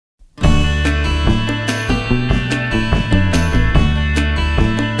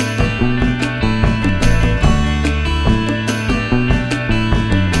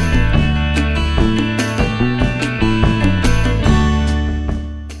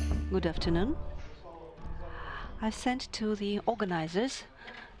Good afternoon. I've sent to the organizers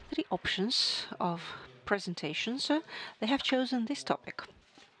 3 options of presentations. They have chosen this topic: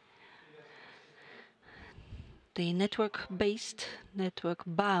 the network-based,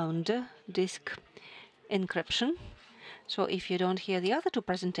 network-bound disk encryption. So if you don't hear the other 2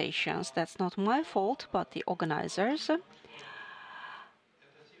 presentations, that's not my fault, but the organizers.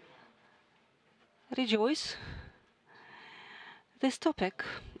 Rejoice. This topic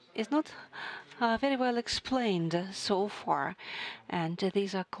is not very well explained so far, and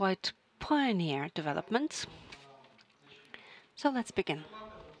these are quite pioneer developments. So let's begin.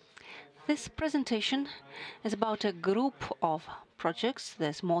 This presentation is about a group of projects,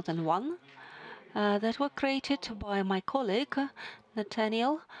 there's more than one, that were created by my colleague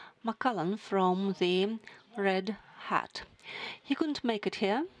Nathaniel McCullen from the Red Hat. He couldn't make it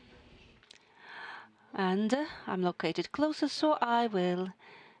here, and I'm located closer, so I will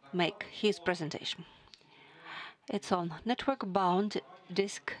make his presentation. It's on network-bound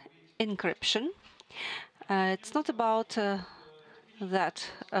disk encryption. It's not about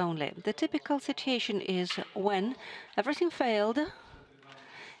that only. The typical situation is when everything failed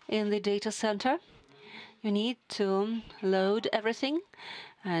in the data center, you need to load everything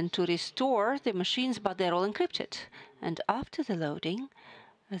and to restore the machines, but they're all encrypted. And after the loading,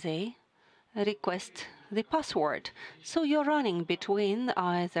 they request the password. So you're running between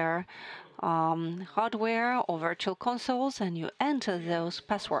either hardware or virtual consoles, and you enter those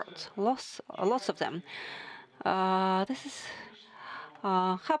passwords, lots of them. This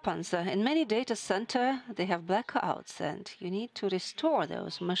happens in many data centers. They have blackouts, and you need to restore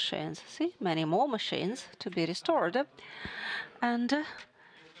those machines. See, many more machines to be restored, and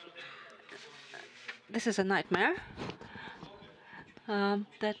this is a nightmare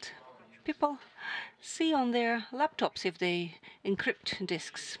that people see on their laptops if they encrypt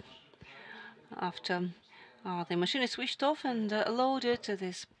disks. After the machine is switched off and loaded,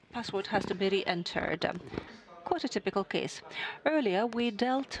 this password has to be re-entered. Quite a typical case. Earlier, we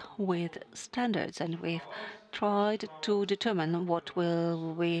dealt with standards, and we've tried to determine what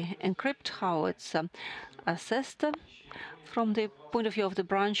will we encrypt, how it's assessed from the point of view of the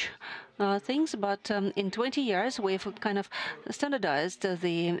branch things. But in 20 years, we've kind of standardized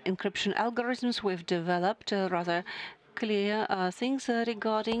the encryption algorithms. We've developed rather clear things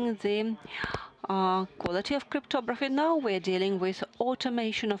regarding the quality of cryptography. Now we're dealing with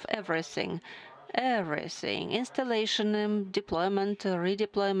automation of everything. Installation, deployment,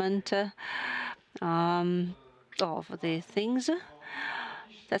 redeployment of the things.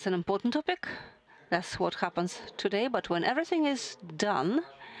 That's an important topic. That's what happens today. But when everything is done,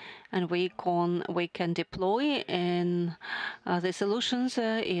 and we can deploy in the solutions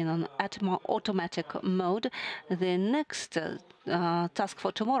in an automatic mode, the next task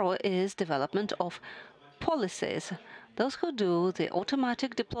for tomorrow is development of policies. Those who do the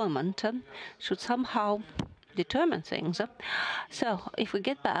automatic deployment should somehow determine things. So if we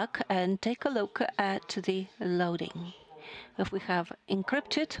get back and take a look at the loading, if we have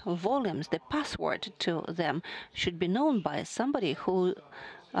encrypted volumes, the password to them should be known by somebody who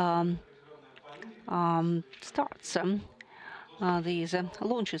starts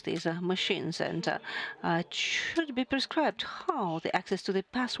launches these machines, and it should be prescribed how the access to the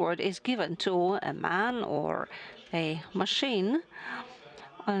password is given to a man or a machine.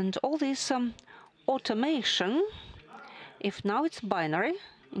 And all this automation, if now it's binary,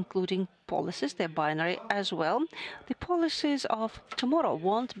 including policies, they're binary as well. The policies of tomorrow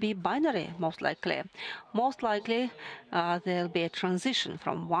won't be binary, most likely. Most likely, there'll be a transition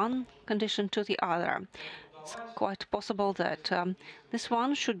from one condition to the other. It's quite possible that this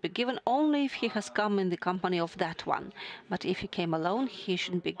one should be given only if he has come in the company of that one. But if he came alone, he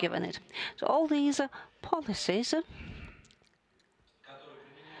shouldn't be given it. So all these policies,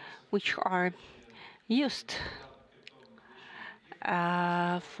 which are used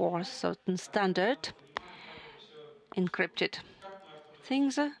for certain standard encrypted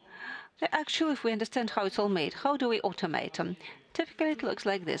things, actually, if we understand how it's all made, how do we automate them? Typically, it looks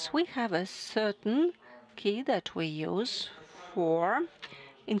like this. We have a certain key that we use for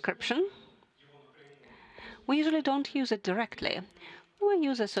encryption. We usually don't use it directly. We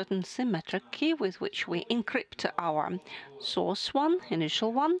use a certain symmetric key with which we encrypt our source one,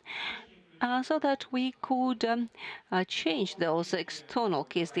 initial one, so that we could change those external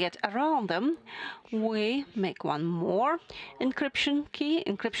keys. Yet around them, we make one more encryption key,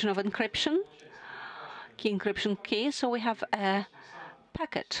 encryption of encryption, key encryption key. So we have a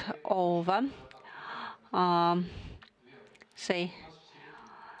packet of, say,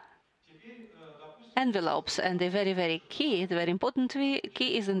 envelopes, and the very key, the very important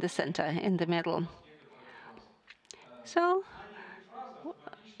key is in the center, in the middle. So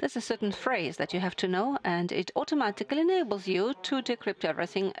there's a certain phrase that you have to know, and it automatically enables you to decrypt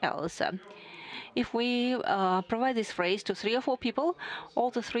everything else. If we provide this phrase to 3 or 4 people, all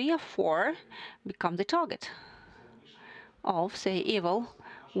the 3 or 4 become the target of, say,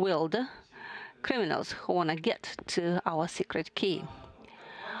 evil-willed criminals who want to get to our secret key.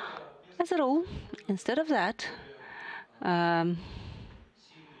 As a rule, instead of that,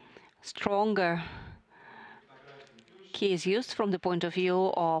 stronger key is used from the point of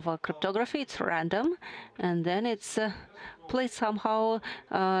view of cryptography. It's random, and then it's placed somehow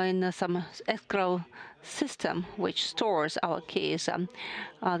in some escrow system which stores our keys.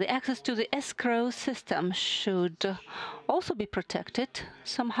 The access to the escrow system should also be protected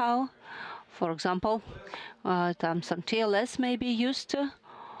somehow. For example, some TLS may be used,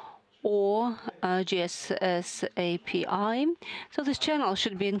 or GSS API. So this channel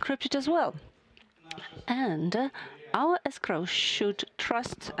should be encrypted as well. And our escrow should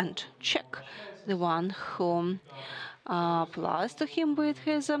trust and check the one who applies to him with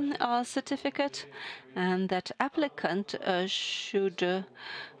his certificate, and that applicant should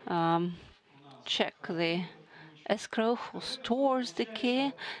check the escrow who stores the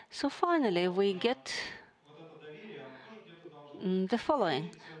key. So finally, we get the following.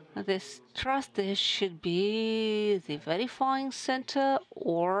 This trust, there should be the verifying center,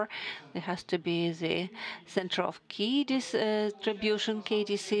 or there has to be the center of key distribution,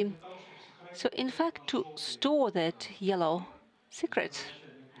 KDC. So in fact, to store that yellow secret,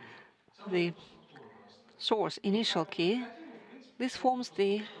 the source initial key, this forms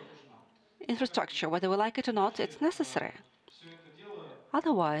the infrastructure. Whether we like it or not, it's necessary.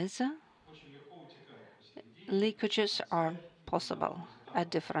 Otherwise, leakages are possible at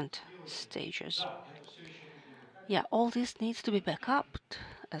different stages. Yeah, all this needs to be backed up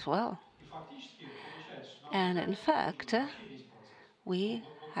as well. And in fact, we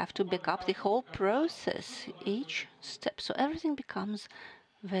have to back up the whole process, each step, so everything becomes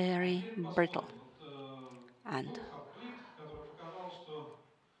very brittle and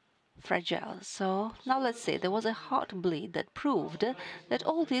fragile. So now let's see, there was a heartbleed that proved that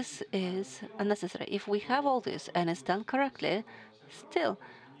all this is unnecessary. If we have all this and it's done correctly, still,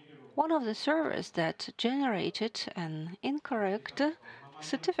 one of the servers that generated an incorrect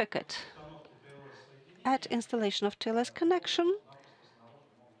certificate at installation of TLS connection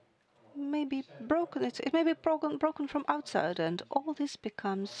may be broken. It may be broken from outside, and all this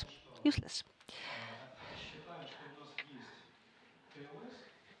becomes useless.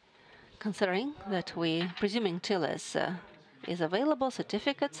 Considering that we presuming TLS is available,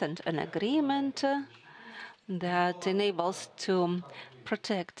 certificates and an agreement that enables to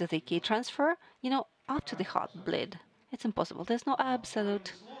protect the key transfer, after the heartbleed, it's impossible. There's no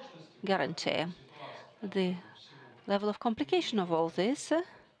absolute guarantee. The level of complication of all this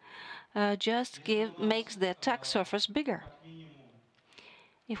just makes the attack surface bigger.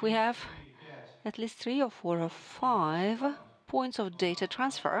 If we have at least 3 or 4 or 5 points of data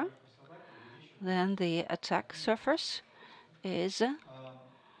transfer, then the attack surface is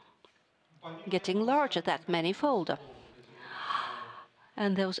getting larger, that many-fold.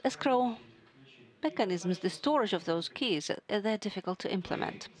 And those escrow mechanisms, the storage of those keys, they're difficult to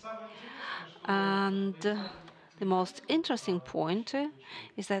implement. And the most interesting point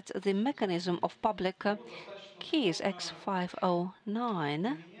is that the mechanism of public keys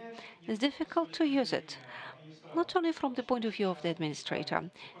X509 is difficult to use it, not only from the point of view of the administrator.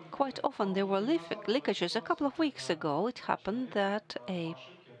 Quite often there were leakages. A couple of weeks ago, it happened that a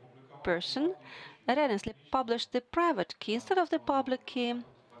person erroneously published the private key instead of the public key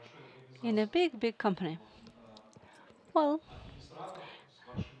in a big company. Well,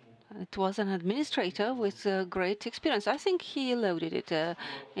 it was an administrator with great experience. I think he loaded it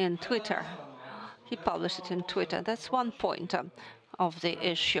in Twitter. He published it in Twitter. That's one point of the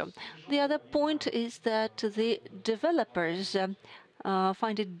issue. The other point is that the developers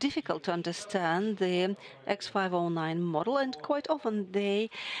find it difficult to understand the X509 model, and quite often they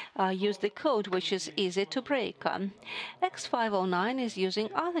use the code which is easy to break. X509 is using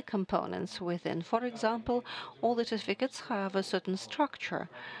other components within. For example, all the certificates have a certain structure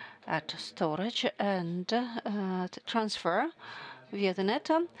at storage and transfer via the net,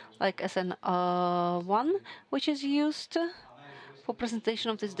 like SN1, which is used for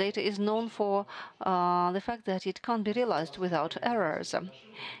presentation of this data, is known for the fact that it can't be realized without errors.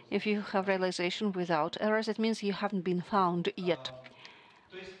 If you have realization without errors, it means you haven't been found yet.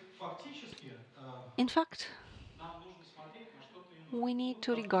 In fact, we need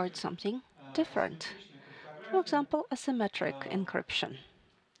to regard something different. For example, asymmetric encryption.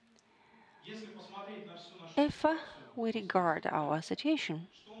 If we regard our situation,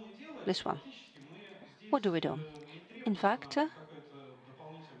 this one, what do we do? In fact,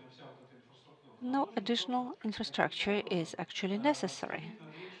 no additional infrastructure is actually necessary.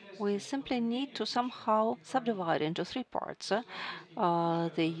 We simply need to somehow subdivide into three parts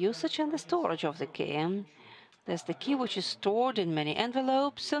the usage and the storage of the key. There's the key which is stored in many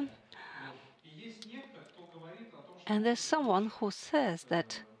envelopes, and there's someone who says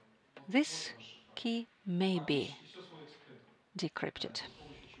that this key may be decrypted.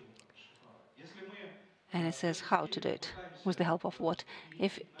 And it says how to do it, with the help of what.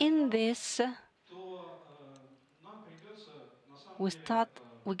 If in this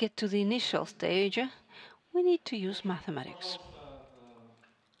we get to the initial stage, we need to use mathematics.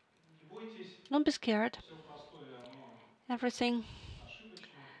 Don't be scared. Everything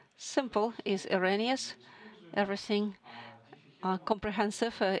simple is erroneous. Everything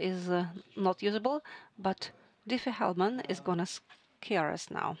comprehensive is not usable, but Diffie-Hellman is gonna scare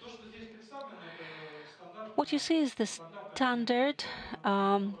us now. What you see is the standard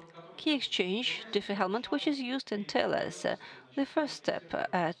key exchange Diffie-Hellman, which is used in TLS. The first step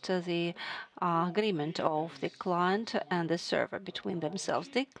at the agreement of the client and the server between themselves.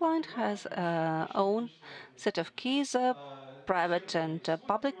 The client has own set of keys, private and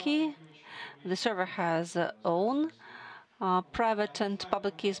public key. The server has own private and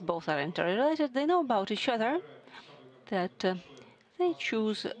public keys. Both are interrelated. They know about each other, that they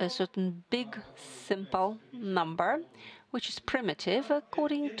choose a certain big, simple number, which is primitive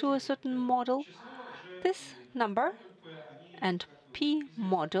according to a certain model. This number and P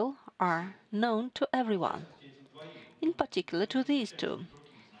model are known to everyone, in particular to these two,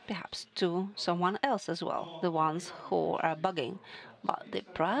 perhaps to someone else as well, the ones who are bugging. But the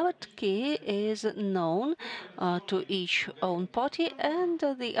private key is known to each own party, and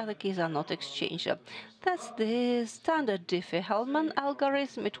the other keys are not exchanged. That's the standard Diffie-Hellman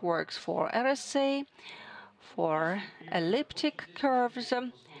algorithm. It works for RSA, for elliptic curves,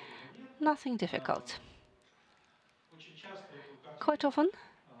 nothing difficult. Quite often,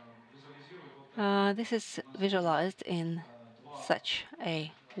 this is visualized in such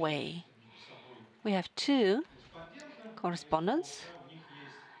a way. We have two correspondents.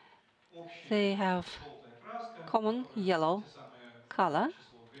 They have common yellow color.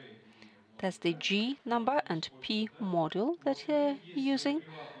 That's the G number and P module that they're using.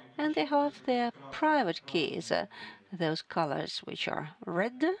 And they have their private keys, those colors which are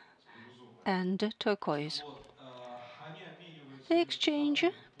red and turquoise. They exchange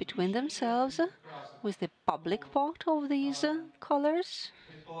between themselves with the public part of these colors,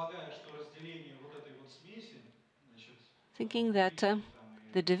 thinking that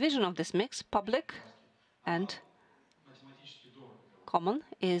the division of this mix, public and common,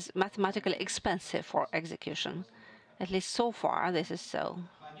 is mathematically expensive for execution. At least so far, this is so.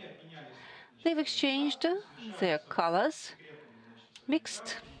 They've exchanged their colors,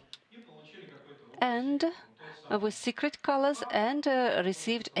 mixed, and with secret colors, and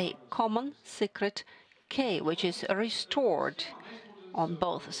received a common secret K, which is restored on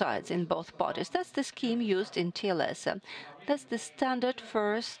both sides, in both parties. That's the scheme used in TLS. That's the standard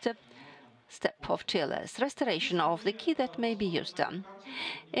first step of TLS, restoration of the key that may be used.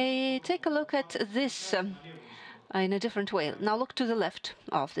 Take a look at this in a different way. Now look to the left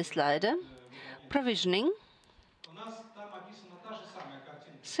of the slide. Provisioning.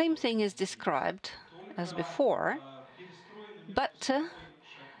 Same thing is described as before, but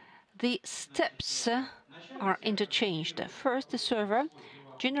the steps are interchanged. First, the server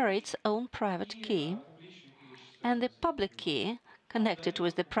generates own private key, and the public key connected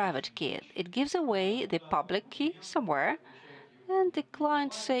with the private key. It gives away the public key somewhere, and the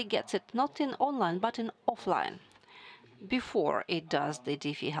client, say, gets it not in online, but in offline, before it does the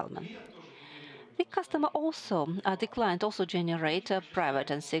Diffie-Hellman. The customer also, the client also generates a private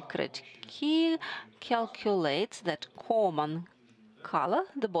and secret key, calculates that common color,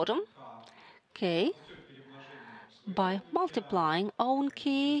 the bottom, K, by multiplying own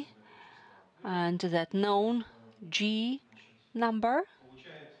key and that known G number,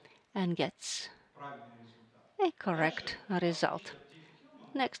 and gets a correct result.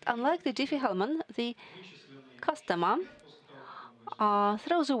 Next, unlike the Diffie-Hellman, the customer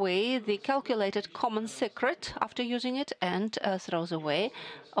throws away the calculated common secret after using it, and throws away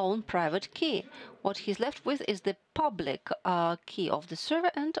own private key. What he's left with is the public key of the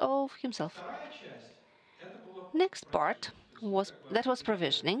server and of himself. Next part was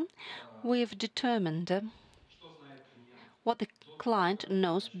provisioning. We've determined what the client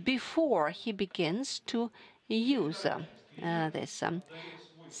knows before he begins to use this.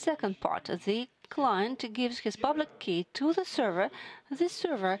 Second part, the client gives his public key to the server. The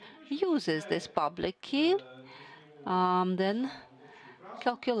server uses this public key, then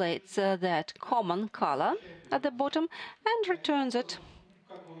calculates that common color at the bottom and returns it.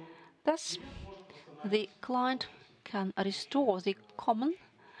 Thus, the client can restore the common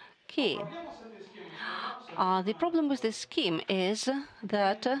key. The problem with this scheme is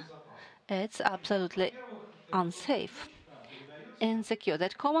that it's absolutely unsafe, insecure.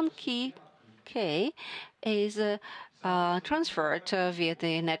 That common key K is transferred via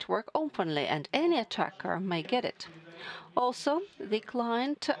the network openly, and any attacker may get it. Also, the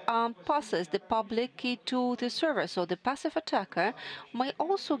client passes the public key to the server, so the passive attacker may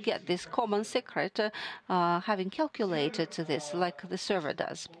also get this common secret, having calculated this like the server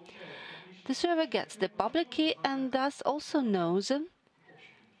does. The server gets the public key and thus also knows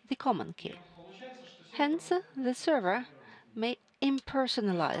the common key. Hence, the server may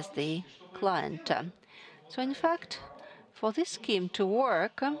impersonalize the client. So in fact, for this scheme to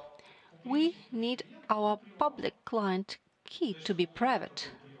work, we need our public client key to be private.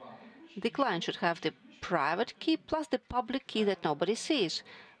 The client should have the private key plus the public key that nobody sees.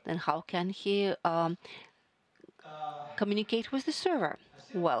 Then how can he communicate with the server?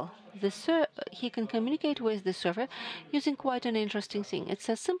 Well, he can communicate with the server using quite an interesting thing. It's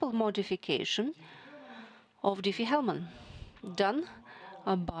a simple modification of Diffie-Hellman done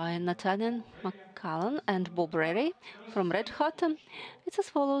by Nathaniel McCallan and Bob Rary from Red Hat. It's as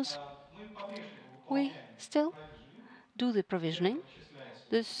follows. We still do the provisioning.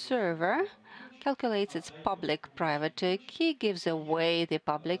 The server calculates its public-private key, gives away the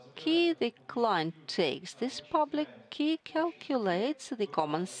public key. The client takes this public key, calculates the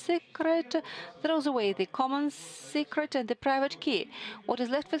common secret, throws away the common secret and the private key. What is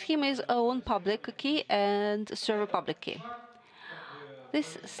left with him is own public key and server public key.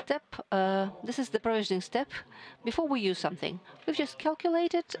 This is the provisioning step before we use something. We've just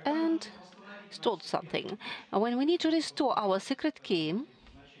calculated and stored something. And when we need to restore our secret key,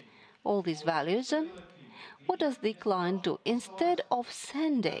 all these values, what does the client do? Instead of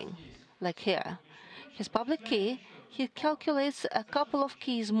sending, like here, his public key, he calculates a couple of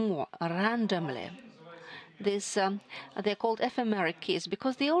keys more randomly. They're called ephemeric keys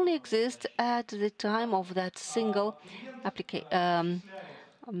because they only exist at the time of that single application.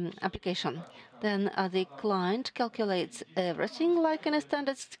 Then the client calculates everything like in a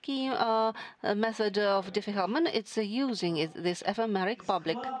standard scheme method of Diffie-Hellman. It's using this ephemeric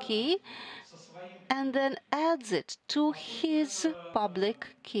public key and then adds it to his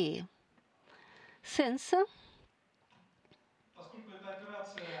public key. Since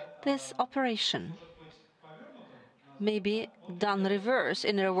this operation may be done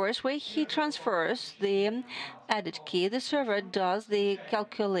in a reverse way, he transfers the added key. The server does the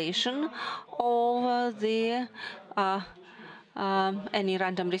calculation of the any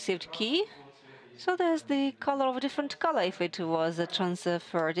random received key. So there's the color of a different color if it was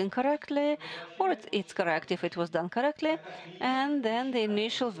transferred incorrectly, or it's correct if it was done correctly, and then the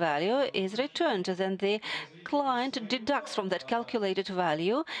initial value is returned. Then the client deducts from that calculated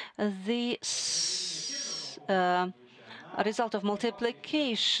value the result of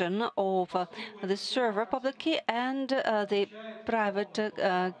multiplication of the server public key and the private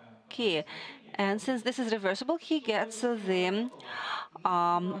key. And since this is reversible, he gets the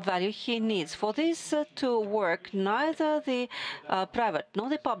value he needs. For this to work, neither the private nor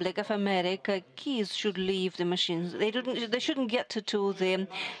the public ephemeric keys should leave the machines. They shouldn't get to the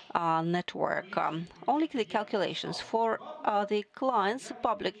network. Only the calculations. For the client's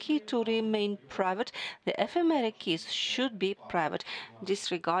public key to remain private, the ephemeric keys should be private,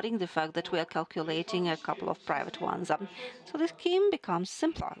 disregarding the fact that we are calculating a couple of private ones. So the scheme becomes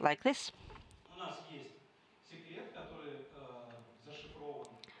simpler, like this.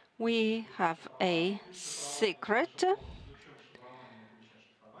 We have a secret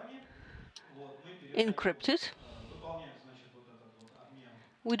encrypted.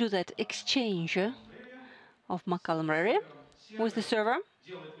 We do that exchange of McCallum-Rary with the server.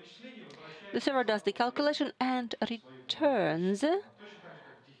 The server does the calculation and returns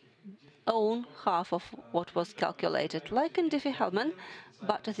own half of what was calculated, like in Diffie-Hellman,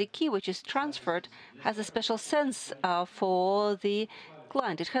 but the key which is transferred has a special sense for the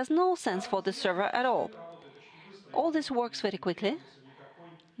client. It has no sense for the server at all. All this works very quickly.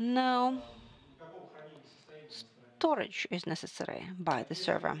 No storage is necessary by the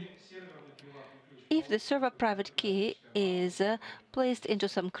server. If the server private key is placed into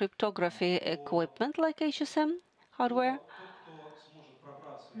some cryptography equipment like HSM hardware,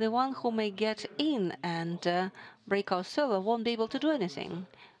 the one who may get in and break our server won't be able to do anything.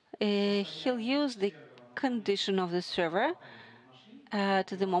 He'll use the condition of the server at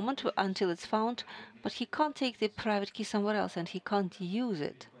the moment until it's found, but he can't take the private key somewhere else and he can't use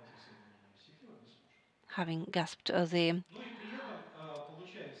it, having gasped the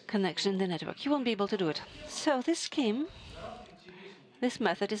connection in the network. He won't be able to do it. So this scheme, this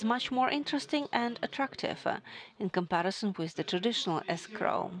method is much more interesting and attractive in comparison with the traditional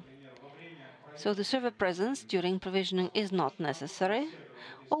escrow. So the server presence during provisioning is not necessary.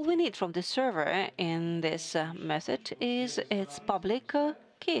 All we need from the server in this method is its public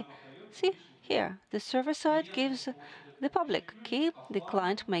key. See here, the server side gives the public key. The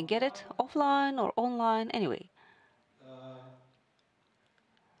client may get it offline or online anyway.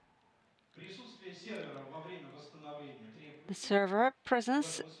 The server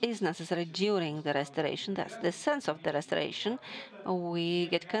presence is necessary during the restoration. That's the sense of the restoration. We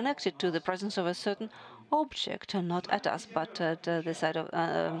get connected to the presence of a certain object, not at us, but at the side of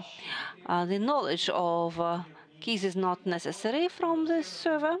the knowledge of keys is not necessary from the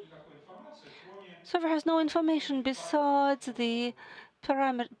server. Server has no information besides the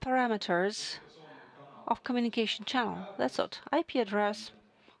parameters of communication channel. That's it. IP address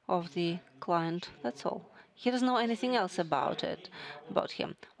of the client. That's all. He doesn't know anything else about it, about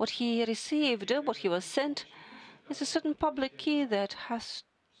him. What he received, what he was sent, is a certain public key that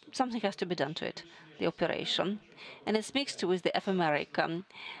something has to be done to it, the operation, and it's mixed with the ephemeric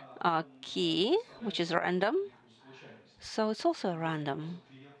key, which is random. So it's also a random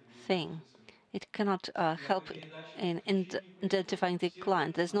thing. It cannot help in identifying the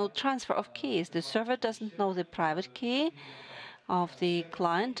client. There's no transfer of keys. The server doesn't know the private key of the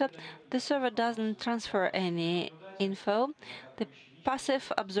client. The server doesn't transfer any info. The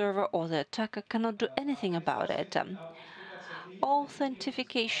passive observer or the attacker cannot do anything about it.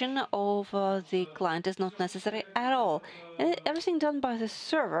 Authentication of the client is not necessary at all. And everything done by the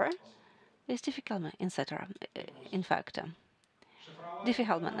server is difficult, etc. In fact,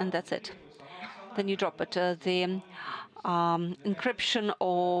 difficult, and that's it. Then you drop it. The encryption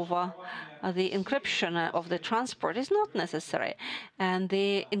of the transport is not necessary, and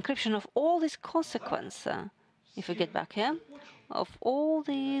the encryption of all this consequence, if we get back here, of all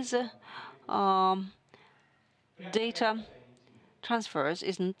these data transfers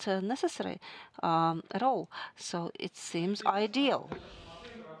isn't necessary at all. So it seems ideal.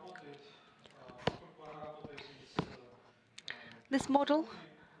 This model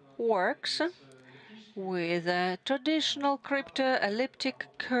works with traditional crypto-elliptic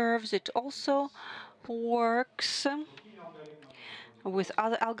curves. It also works with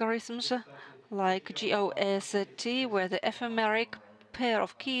other algorithms like GOST, where the ephemeric pair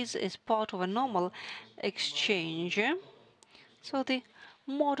of keys is part of a normal exchange. So the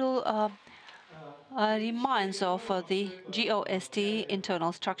model reminds of the GOST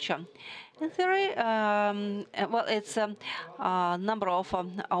internal structure. In theory, well, it's a number of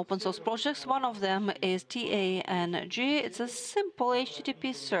open source projects. One of them is TANG. It's a simple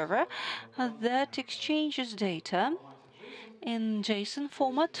HTTP server that exchanges data in JSON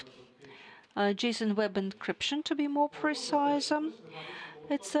format, JSON web encryption to be more precise.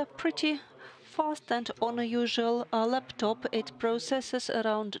 It's a pretty fast, and on a usual laptop, it processes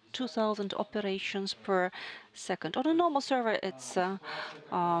around 2,000 operations per second. On a normal server, it's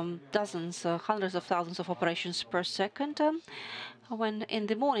dozens, hundreds of thousands of operations per second. When in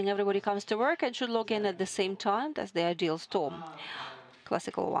the morning everybody comes to work and should log in at the same time, that's the ideal storm,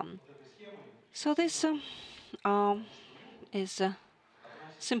 classical one. So this is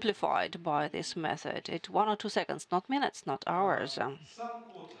simplified by this method. It's 1 or 2 seconds, not minutes, not hours.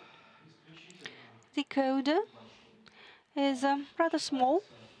 The code is rather small.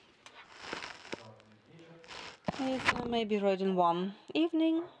 It may be read in one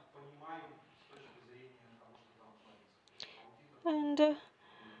evening. And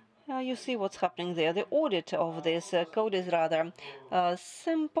you see what's happening there. The audit of this code is rather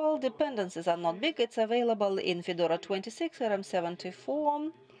simple. Dependencies are not big. It's available in Fedora 26,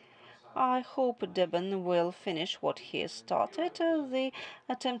 RM74. I hope Deben will finish what he started, the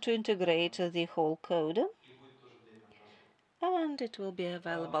attempt to integrate the whole code. And it will be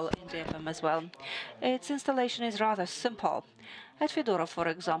available in DFM as well. Its installation is rather simple. At Fedora, for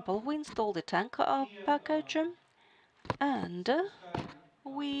example, we install the Tang package and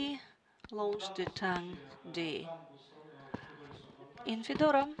we launch the Tang-D. In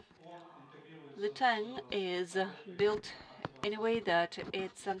Fedora, the Tang is built in a way that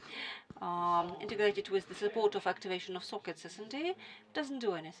it's integrated with the support of activation of sockets. SSD doesn't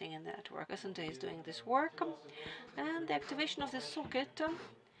do anything in the network. SSD is doing this work, and the activation of the socket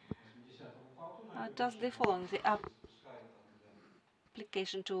does the following. The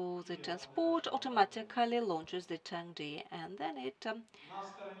application to the transport automatically launches the TANG-D, and then it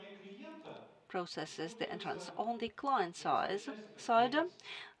processes the entrance. On the client side,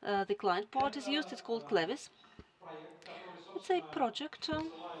 the client part is used. It's called Clevis. It's a project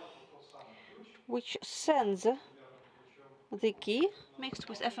which sends the key mixed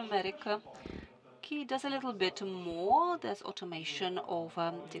with ephemeric key. Does a little bit more. There's automation of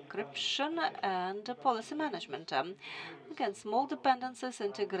decryption and policy management. Again, small dependencies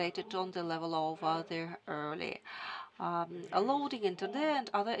integrated on the level of the early loading into there and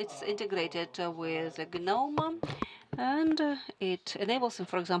other. It's integrated with GNOME, and it enables,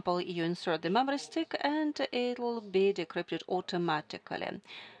 for example, you insert the memory stick and it'll be decrypted automatically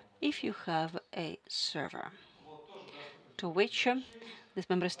if you have a server to which this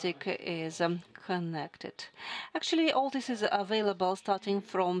memory stick is connected. Actually, all this is available starting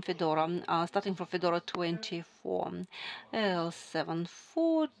from Fedora 24. L7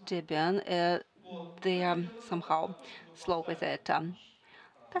 Debian, they are somehow slow with it.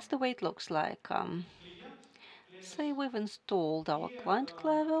 That's the way it looks like. Say we've installed our client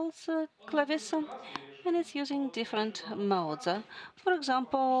Clevis, and it's using different modes. For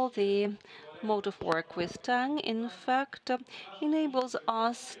example, the mode of work with Tang, in fact, enables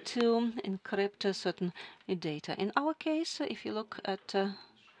us to encrypt certain data. In our case, if you look at,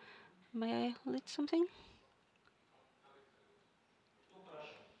 may I lead something?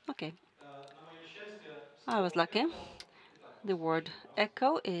 Okay. I was lucky. The word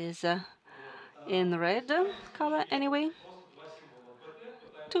echo is in red color anyway.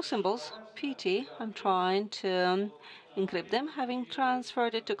 Two symbols, PT. I'm trying to encrypt them, having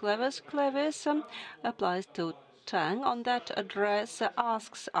transferred it to Clevis. Clevis applies to Tang. On that address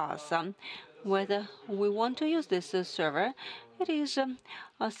asks us whether we want to use this server. It is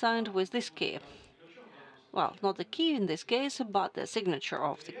assigned with this key. Well, not the key in this case, but the signature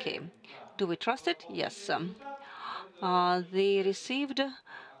of the key. Do we trust it? Yes. The received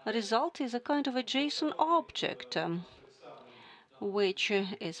result is a kind of a JSON object. Which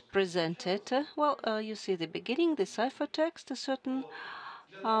is presented. Well, you see the beginning, the ciphertext, a certain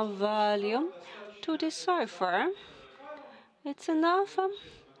value to decipher. It's enough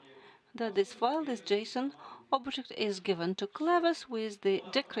that this file, this JSON object, is given to Clevis with the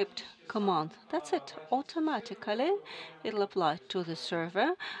decrypt command. That's it. Automatically, it'll apply to the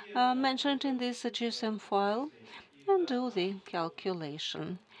server mentioned in this GSM file and do the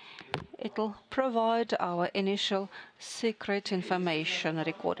calculation. It'll provide our initial secret information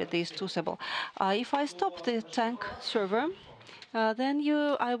recorded, these two symbols. If I stop the Tang server, then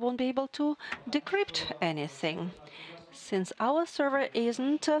I won't be able to decrypt anything, since our server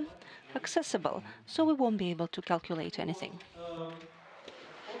isn't accessible, so we won't be able to calculate anything.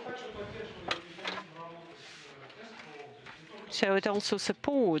 So it also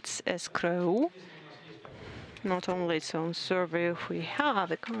supports escrow. Not only its own server, we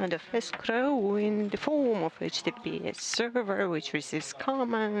have a kind of escrow in the form of HTTPS server, which receives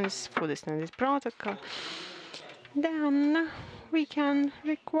commands for the standard protocol. Then we can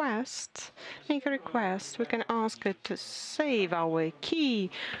make a request. We can ask it to save our key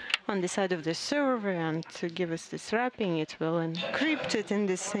on the side of the server and to give us this wrapping. It will encrypt it in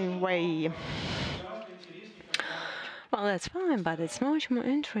the same way. Well, that's fine, but it's much more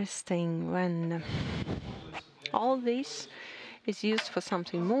interesting when all this is used for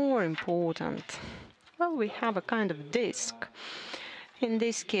something more important. Well, we have a kind of disk. In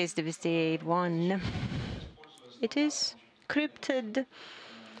this case, the VSD1. It is encrypted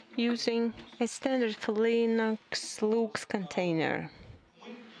using a standard for Linux Lux container.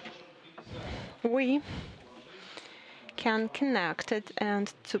 We can connect it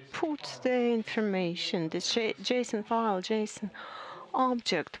and to put the information, this JSON file, JSON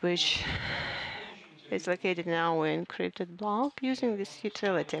object, which is located in our encrypted block using this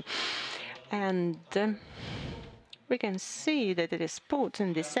utility. And we can see that it is put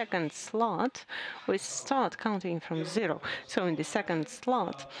in the second slot. We start counting from 0. So in the second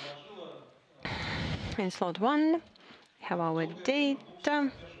slot, in slot 1, we have our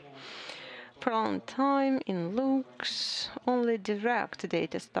data. For a long time in Lux, only direct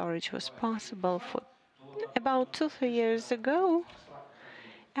data storage was possible. For about 2-3 years ago,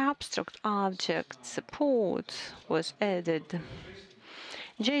 abstract object support was added.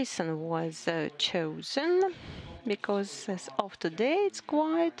 JSON was chosen because as of today it's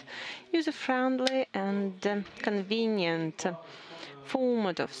quite user-friendly and convenient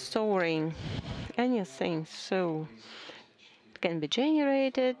format of storing anything. So it can be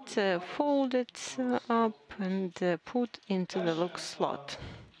generated, folded up and put into the Lux slot.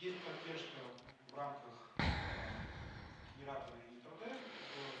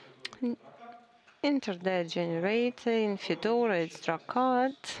 Enter generator in Fedora, it's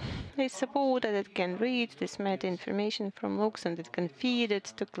Drakat. They support that it can read this meta information from logs and it can feed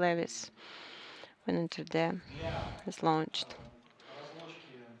it to Clevis when enter is launched.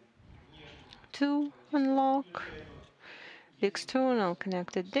 To unlock the external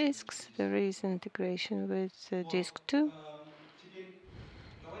connected disks, there is integration with disk 2.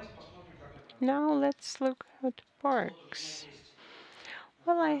 Now let's look how it works.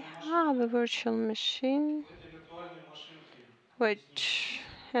 Well, I have a virtual machine which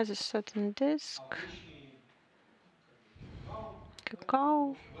has a certain disk,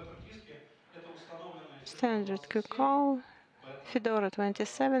 Kakao, standard Kakao, Fedora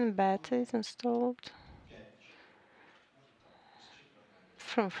 27 beta is installed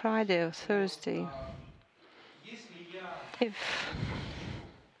from Friday or Thursday. If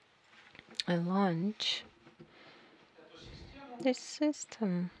I launch this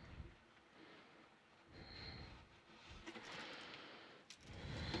system,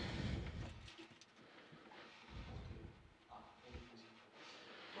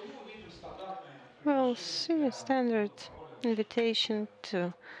 we'll see a standard invitation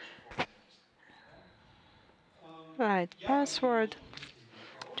to write password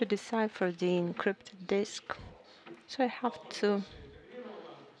to decipher the encrypted disk. So I have to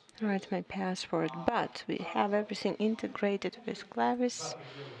write my password, but we have everything integrated with Clevis.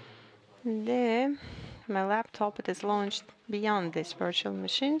 There, my laptop, it is launched beyond this virtual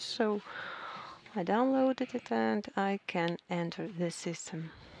machine, so I downloaded it and I can enter the system.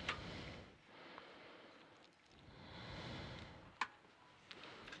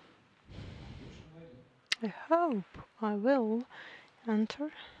 I hope I will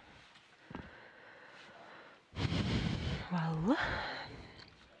enter. Well,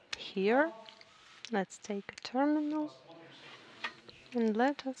 here, let's take a terminal and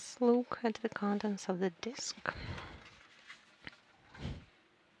let us look at the contents of the disk.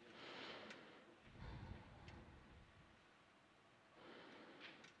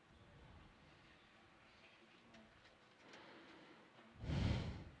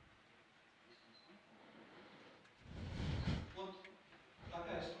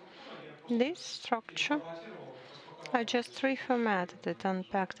 This structure, I just reformatted it,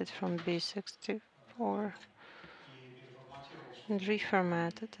 unpacked it from B64 and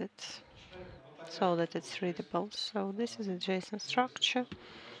reformatted it so that it's readable. So this is a JSON structure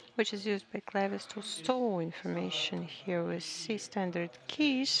which is used by Clevis to store information. Here we see standard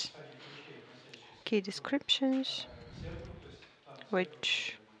keys, key descriptions,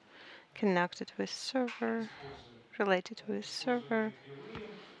 which connected with server, related with server,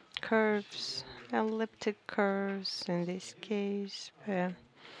 curves, elliptic curves, in this case,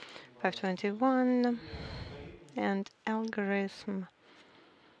 521, and algorithm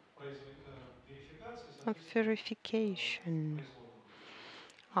of verification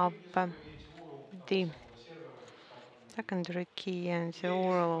of the secondary key and the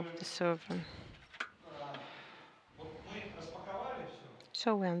URL of the server.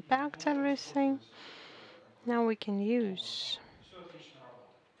 So we unpacked everything. Now we can use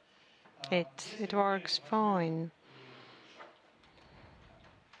it. It works fine.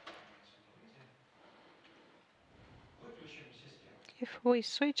 If we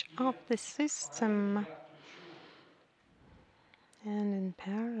switch off the system and in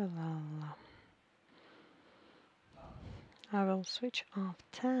parallel I will switch off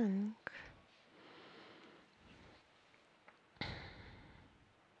Tang,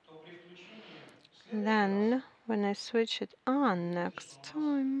 then when I switch it on next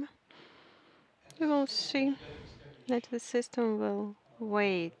time, you will see that the system will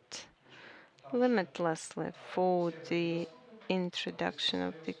wait limitlessly for the introduction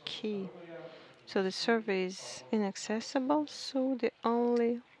of the key. So the server is inaccessible, so the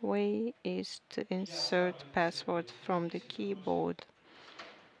only way is to insert password from the keyboard.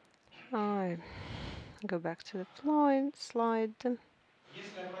 I go back to the slide.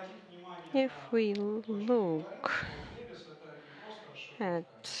 If we look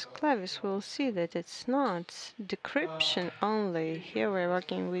at Clevis, we'll see that it's not decryption only. Here we're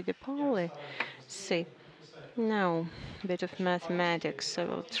working with the policy. Now, a bit of mathematics. I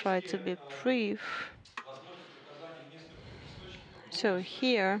will try to be brief. So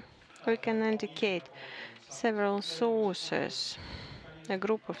here we can indicate several sources, a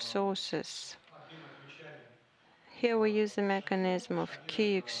group of sources. Here we use the mechanism of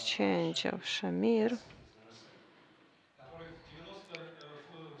key exchange of Shamir.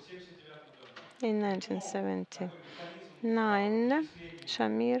 In 1979,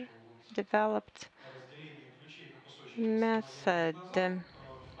 Shamir developed method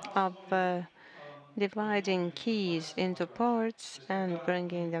of dividing keys into parts and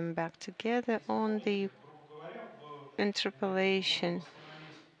bringing them back together on the interpolation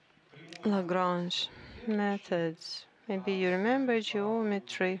Lagrange methods. Maybe you remember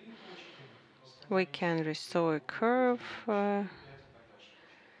geometry. We can restore a curve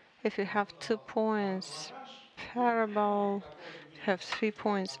if you have 2 points, parabol, have 3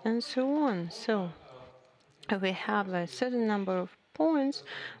 points, and so on. So if we have a certain number of points,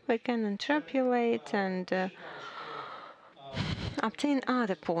 we can interpolate and obtain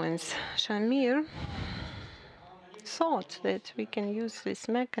other points. Shamir thought that we can use this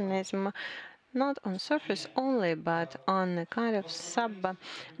mechanism not on surface only, but on a kind of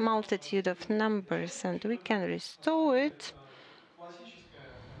sub-multitude of numbers, and we can restore it,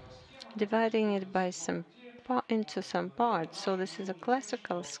 dividing it by into some parts. So this is a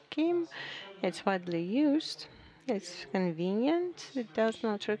classical scheme. It's widely used. It's convenient. It does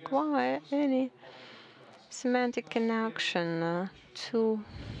not require any semantic connection to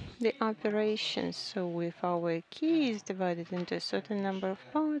the operations. So if our key is divided into a certain number of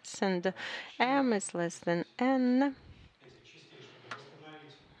parts and m is less than n,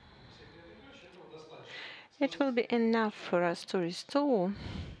 it will be enough for us to restore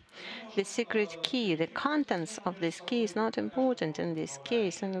the secret key. The contents of this key is not important in this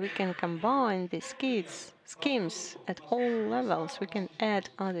case, and we can combine these schemes at all levels. We can add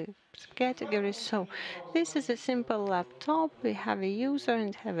other categories. So this is a simple laptop. We have a user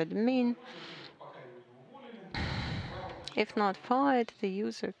and have admin. If not fired, the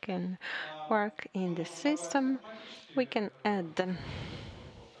user can work in the system. We can add them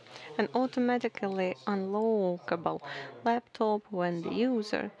an automatically unlockable laptop when the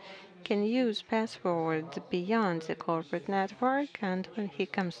user can use password beyond the corporate network, and when he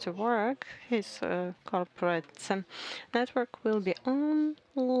comes to work, his corporate network will be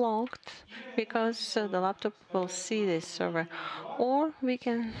unlocked because the laptop will see this server. Or we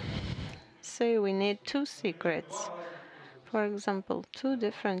can say we need 2 secrets. For example, 2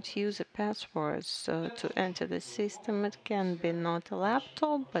 different user passwords to enter the system. It can be not a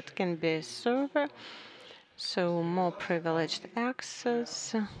laptop, but can be a server, so more privileged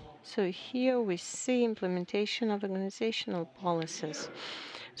access. So here we see implementation of organizational policies.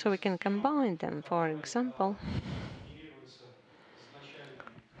 So we can combine them. For example,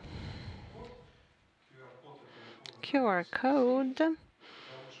 QR code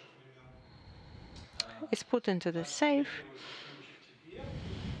is put into the safe,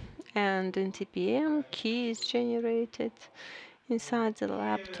 and in TPM, key is generated inside the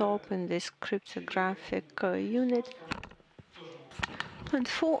laptop in this cryptographic unit. And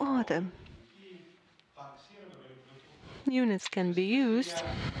 4 other units can be used.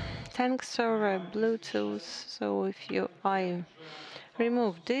 Tang server, Bluetooth. So if I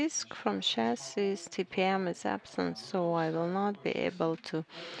remove disk from chassis, TPM is absent, so I will not be able to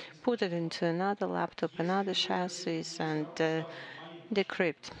put it into another laptop, another chassis, and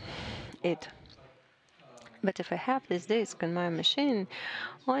decrypt it. But if I have this disk on my machine,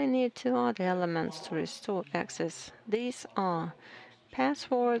 I need 2 other elements to restore access. These are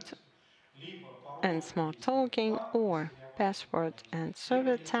password and smart talking, or password and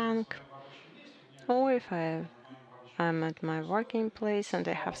server tank, or if I'm at my working place and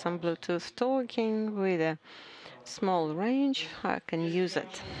I have some Bluetooth talking with a small range, I can use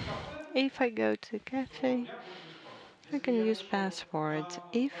it. If I go to a cafe, I can use password.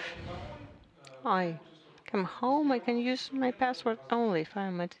 If I come home, I can use my password only. If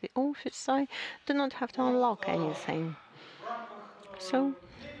I'm at the office, I do not have to unlock anything. So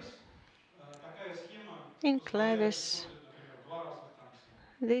in Clevis,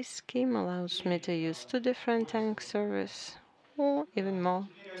 this scheme allows me to use 2 different Tang servers or even more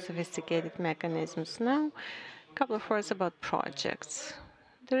sophisticated mechanisms. Now, a couple of words about projects.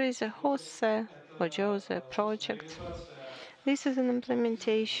 There is a HOSE or JOSE project. This is an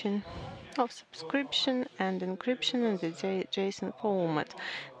implementation of subscription and encryption in the JSON format.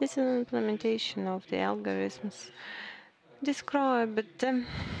 This is an implementation of the algorithms described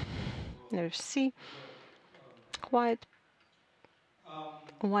C, quite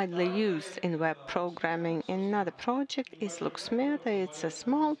widely used in web programming. Another project is LuxMeta. It's a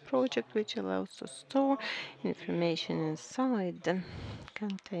small project which allows to store information inside the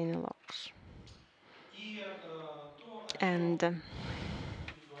container logs. And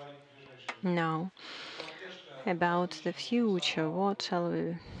now about the future. What shall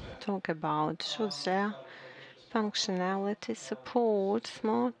we talk about? Should there functionality support,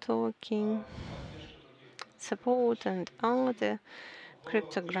 smart talking, support, and other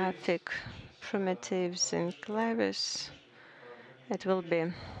cryptographic primitives in Clevis it will be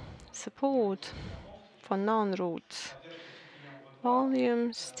support for non-root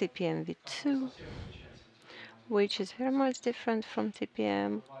volumes, TPM-v2, which is very much different from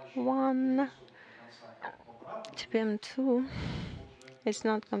TPM-1. TPM-2 is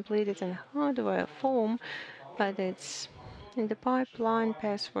not completed in hardware form, but it's in the pipeline,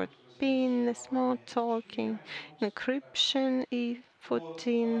 password PIN, smart talking, encryption,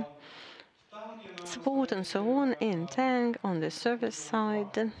 E14, support and so on in Tang. On the server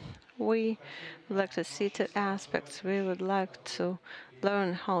side, we would like to see two aspects. We would like to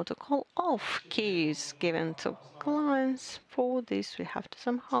learn how to call off keys given to clients. For this, we have to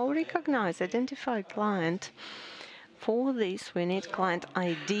somehow recognize, identify client. For this, we need client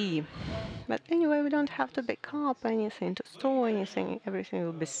ID. But anyway, we don't have to back up anything, to store anything. Everything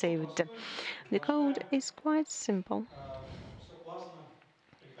will be saved. The code is quite simple.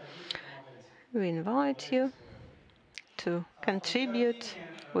 We invite you to contribute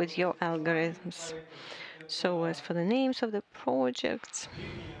with your algorithms. So as for the names of the projects,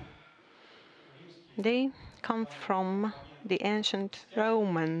 they come from the ancient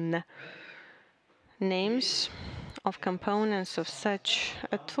Roman names of components of such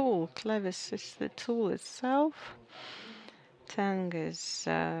a tool. Clevis is the tool itself. Tang is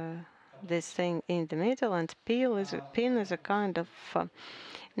this thing in the middle, and pin is a kind of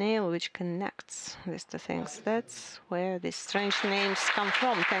nail which connects these two things. That's where these strange names come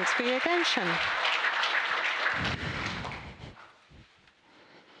from. Thanks for your attention.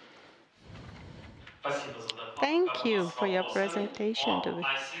 Thank you for your presentation. Do we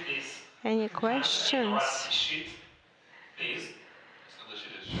have any questions? Sheet, please.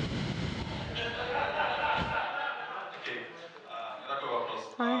 Okay.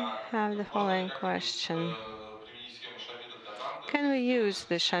 I have the following question. Can we use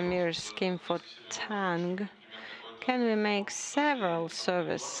the Shamir scheme for Tang? Can we make several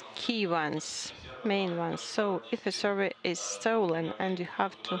servers, key ones, main ones? So if a server is stolen and you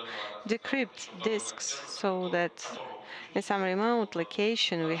have to decrypt disks so that in some remote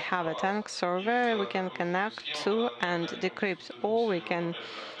location we have a Tang server we can connect to and decrypt, or we can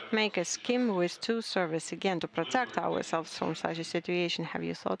make a scheme with two servers again to protect ourselves from such a situation. Have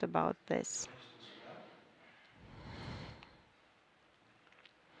you thought about this?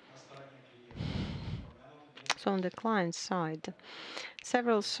 So on the client side,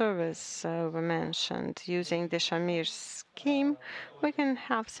 several servers were mentioned. Using the Shamir scheme, we can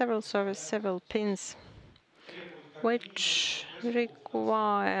have several servers, several pins, which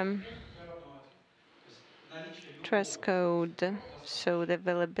require dress code, so the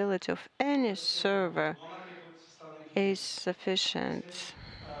availability of any server is sufficient.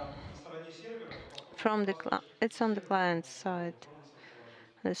 From the it's on the client side.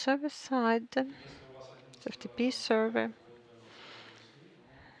 The server side, FTP server,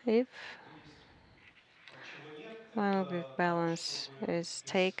 if one grid balance is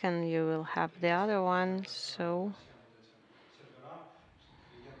taken, you will have the other one. So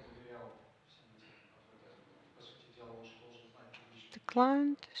the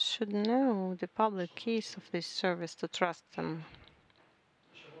client should know the public keys of this service to trust them.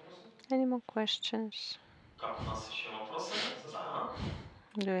 Any more questions?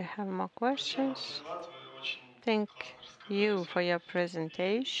 Do we have more questions? Thank you for your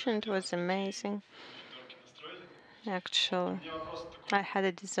presentation. It was amazing. Actually, I had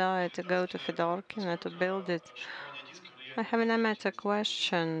a desire to go to Fedorkina to build it. I have an amateur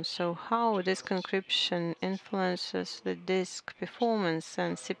question. So how disk encryption influences the disk performance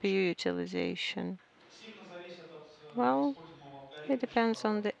and CPU utilization? Well, it depends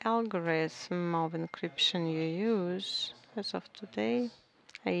on the algorithm of encryption you use. As of today,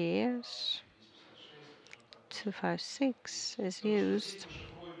 AES 256 is used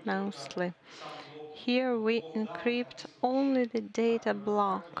mostly. Here we encrypt only the data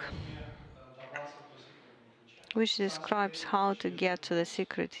block, which describes how to get to the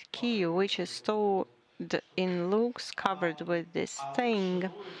secret key, which is stored in loops covered with this thing.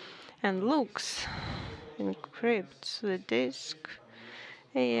 And looks encrypts the disk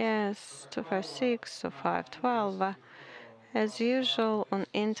AES 256 or 512. As usual on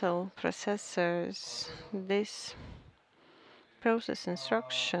Intel processors, this process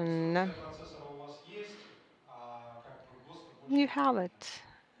instruction, you have it,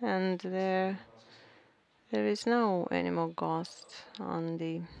 and there is no any more ghost on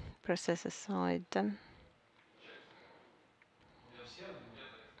the processor side.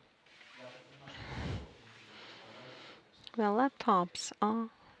 Well, laptops are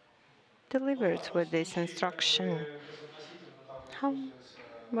delivered with this instruction. How,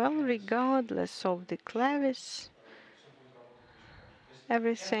 well, regardless of the Clevis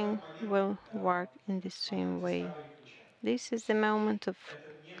everything will work in the same way. This is the moment of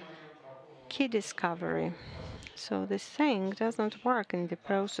key discovery. So this thing doesn't work in the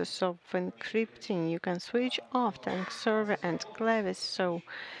process of encrypting. You can switch off Tang server and Clevis, so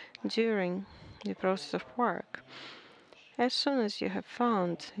during the process of work, as soon as you have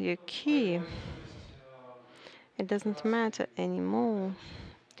found your key, it doesn't matter anymore.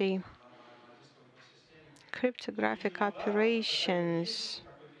 The cryptographic operations,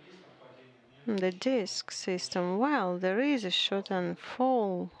 the disk system, well, there is a short and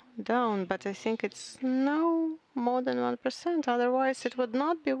fall down, but I think it's no more than 1%. Otherwise, it would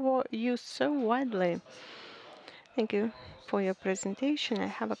not be used so widely. Thank you for your presentation. I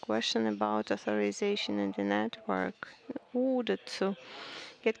have a question about authorization in the network. In order to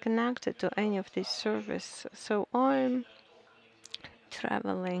get connected to any of these services, so I'm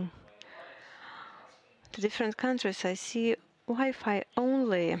traveling to different countries. I see Wi-Fi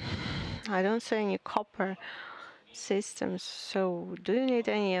only. I don't see any copper systems. So do you need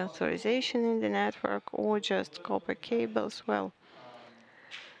any authorization in the network or just copper cables? Well,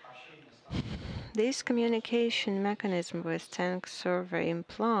 this communication mechanism with Tang server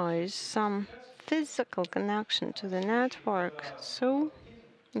implies some physical connection to the network. So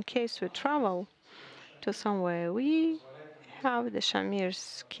in case we travel to somewhere, we have the Shamir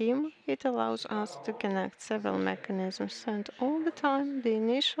scheme. It allows us to connect several mechanisms, and all the time the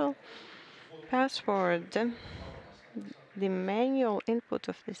initial password, the manual input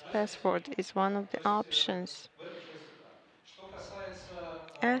of this password is one of the options.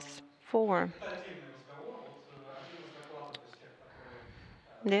 As for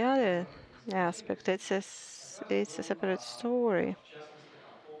the other aspect, it's a separate story.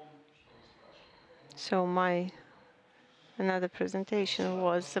 So my another presentation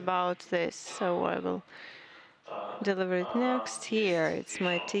was about this, so I will deliver it next year. It's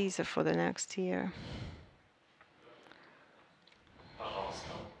my teaser for the next year. Пожалуйста.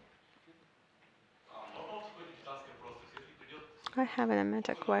 Много аутентификации вопросов. Если придет I have a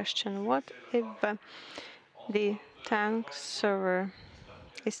meta question. What if the Tang server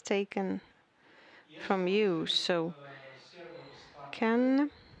is taken from you? So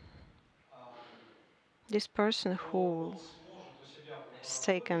can this person who has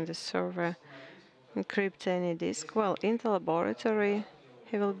taken the server encrypt any disk? Well, in the laboratory,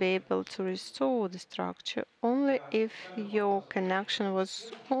 he will be able to restore the structure only if your connection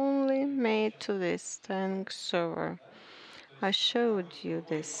was only made to this Tang server. I showed you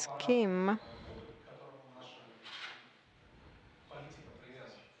this scheme.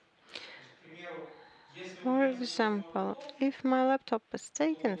 For example, if my laptop is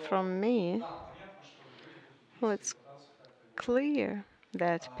taken from me, well, it's clear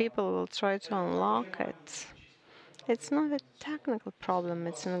that people will try to unlock it. It's not a technical problem,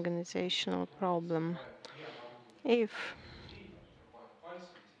 it's an organizational problem. If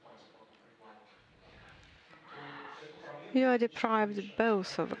you are deprived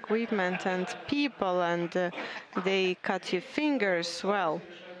both of equipment and people, and they cut your fingers, well,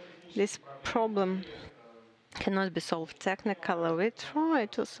 this problem cannot be solved technically. We try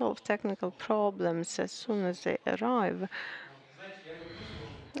to solve technical problems as soon as they arrive.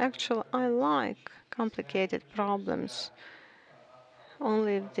 Actually, I like complicated problems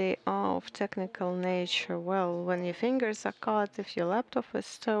only if they are of technical nature. Well, when your fingers are cut, if your laptop is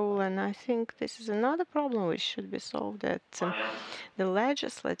stolen, I think this is another problem which should be solved at the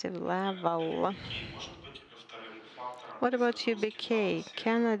legislative level. What about UBK?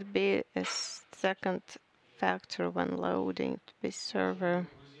 Can it be a second factor when loading this server?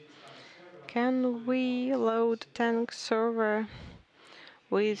 Can we load Tang server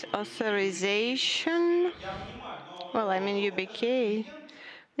with authorization? Well, I mean UBK.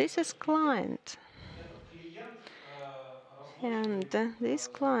 This is client. And this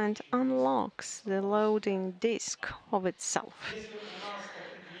client unlocks the loading disk of itself.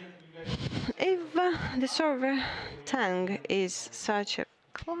 If the server Tang is such a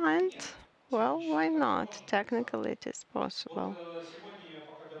client, well, why not? Technically, it is possible.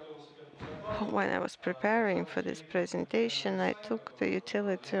 When I was preparing for this presentation, I took the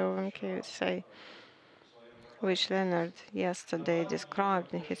utility of MKSA, which Leonard yesterday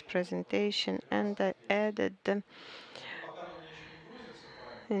described in his presentation, and I added the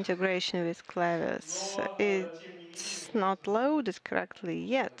integration with Clevis. It's not loaded correctly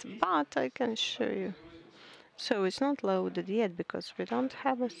yet, but I can show you. So it's not loaded yet because we don't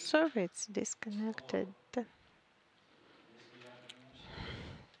have a server, it's disconnected.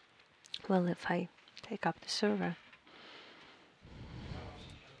 Well, if I take up the server,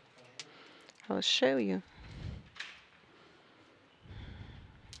 I'll show you.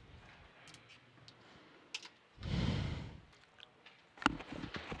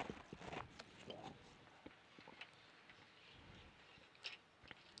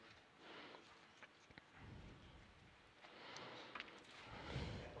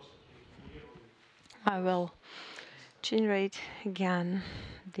 I will generate again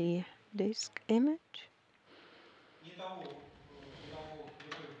the disk image.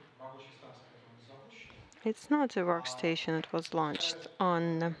 It's not a workstation. It was launched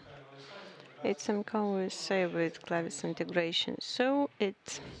on HMK with Clevis integration. So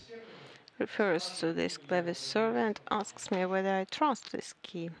it refers to this Clevis server and asks me whether I trust this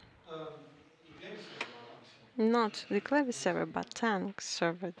key. Not the Clevis server, but Tang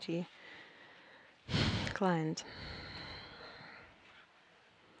server, the client.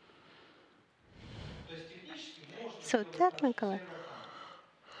 So technically,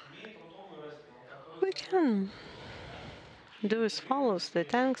 we can do as follows. The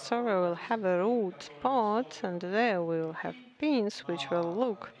Tang server will have a root port, and there we will have pins which will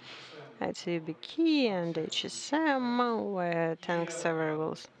look at the key and HSM, where Tang server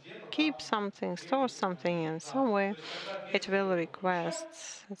will keep something, store something, and somewhere it will request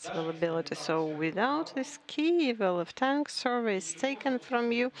its availability. So without this key, well, if Tang server is taken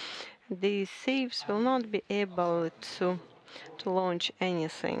from you, the thieves will not be able to launch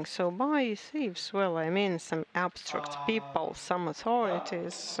anything. So by thieves, well, I mean some abstract people, some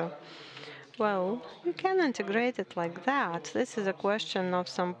authorities. Well, you can integrate it like that. This is a question of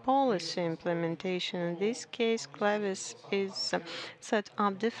some policy implementation. In this case, Clevis is set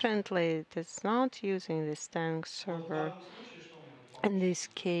up differently. It is not using this Tang server. In this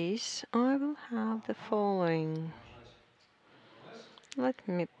case, I will have the following. Let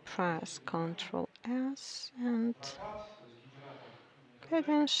me press Ctrl S and pay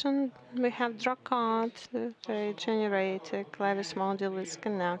attention. We have draw card. The generator Clevis module is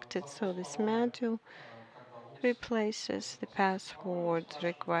connected, so this module replaces the password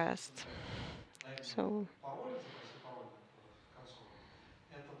request. So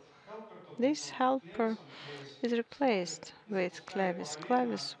this helper is replaced with Clevis.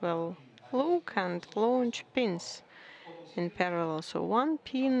 Clevis will look and launch pins in parallel. So one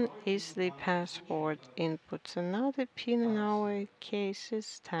pin is the password input. Another pin in our case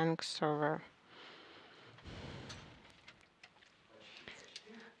is Tang server.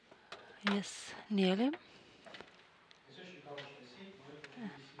 Yes, nearly.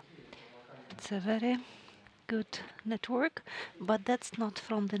 It's a very good network, but that's not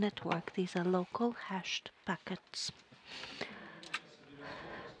from the network. These are local hashed packets.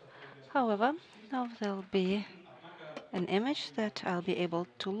 However, now there'll be an image that I'll be able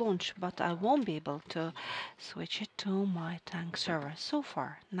to launch, but I won't be able to switch it to my Tang server so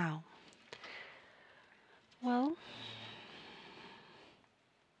far now. Well,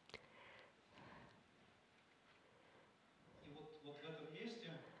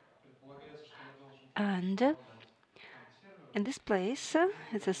 and in this place,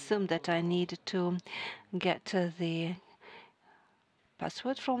 it's assumed that I need to get the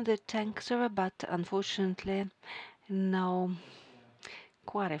password from the Tang server, but unfortunately, no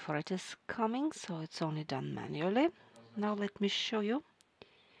query for it is coming, so it's only done manually. Now let me show you.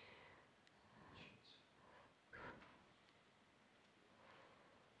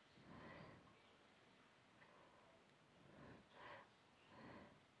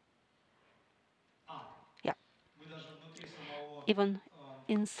 Yeah. Even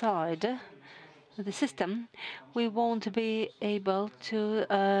inside the system, we won't be able to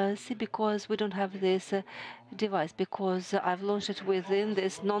see because we don't have this device, because I've launched it within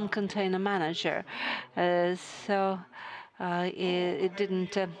this non-container manager. It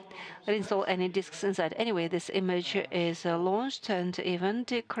didn't install any disks inside. Anyway, this image is launched and even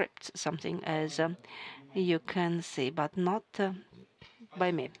decrypts something, as you can see, but not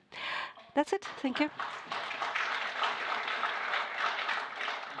by me. That's it. Thank you.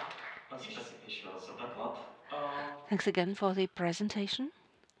 Спасибо еще раз за доклад. Thanks again for the presentation.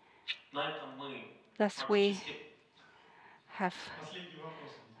 На этом мы Thus we практически... have Последний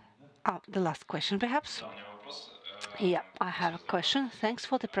вопрос, видимо, да? the last question, perhaps. Да, у меня вопрос. Yeah, I have a Спасибо за question. доклад. Thanks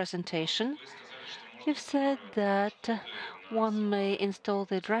for the presentation. Вы сказали, что можно You've said устанавливать that thresholds на one may install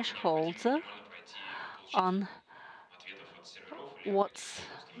the сколько thresholds необходимо минимально пройти получить on ответов от серверов или от what's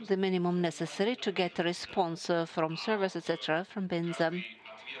каких-то the устройств. minimum necessary to get a response from servers, etc., from bins. Каждый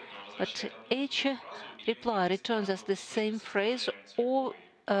ответ нам But возвращает одну и ту each же фразу, или мы reply returns us принципиально the мы не same phrase, составляем or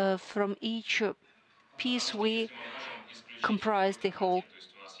цветной. from each piece Что we если мы можем исключить comprise the какой-то whole один, то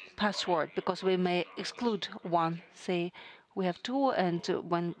есть у нас есть два password, уровня, because we may разные exclude уровни. one. Say we have two,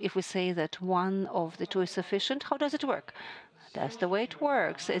 and if we say that one of the two is sufficient, how does it work? That's the way it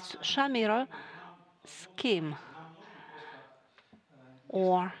works. It's Shamira scheme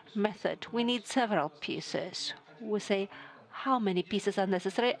or method. We need several pieces. We say how many pieces are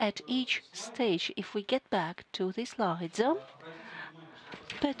necessary at each stage. If we get back to the slides,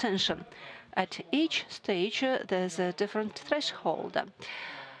 pay attention. At each stage, there's a different threshold.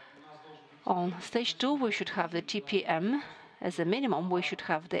 On stage 2, we should have the TPM. As a minimum, we should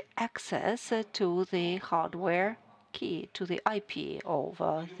have the access to the hardware key, to the IP of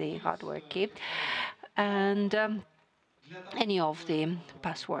the hardware key, and any of the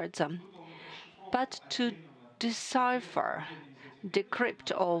passwords. But to decipher,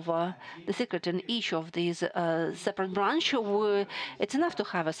 decrypt over the secret in each of these separate branch, it's enough to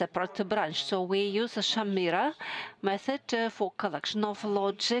have a separate branch. So we use a Shamira method for collection of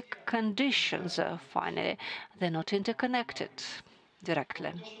logic conditions. Finally, they're not interconnected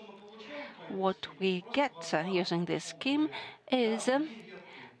directly. What we get using this scheme is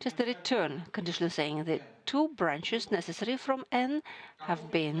just the return, conditionally saying the 2 branches necessary from N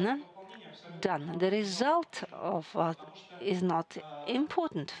have been done. The result of is not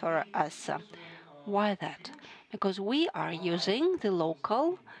important for us. Why that? Because we are using the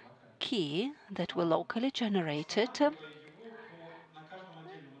local key that we locally generated,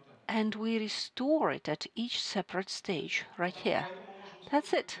 and we restore it at each separate stage right here.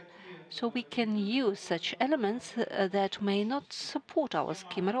 That's it. So we can use such elements that may not support our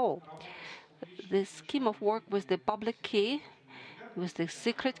scheme at all. The scheme of work with the public key, with the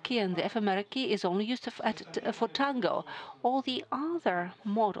secret key and the ephemera key, is only used for Tango. All the other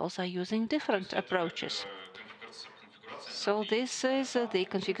models are using different approaches. So this is the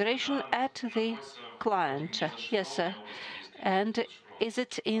configuration at the client. Yes, and is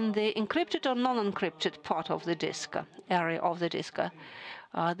it in the encrypted or non-encrypted part of the disk, area of the disk?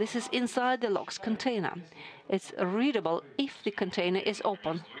 This is inside the logs container. It's readable if the container is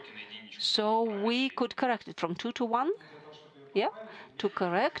open. So we could correct it from 2 to 1. Yeah, to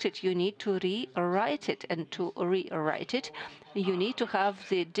correct it, you need to rewrite it, and to rewrite it, you need to have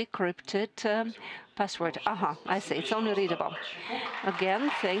the decrypted password. I see, it's only readable. Again,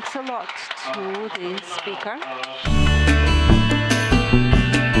 thanks a lot to the speaker.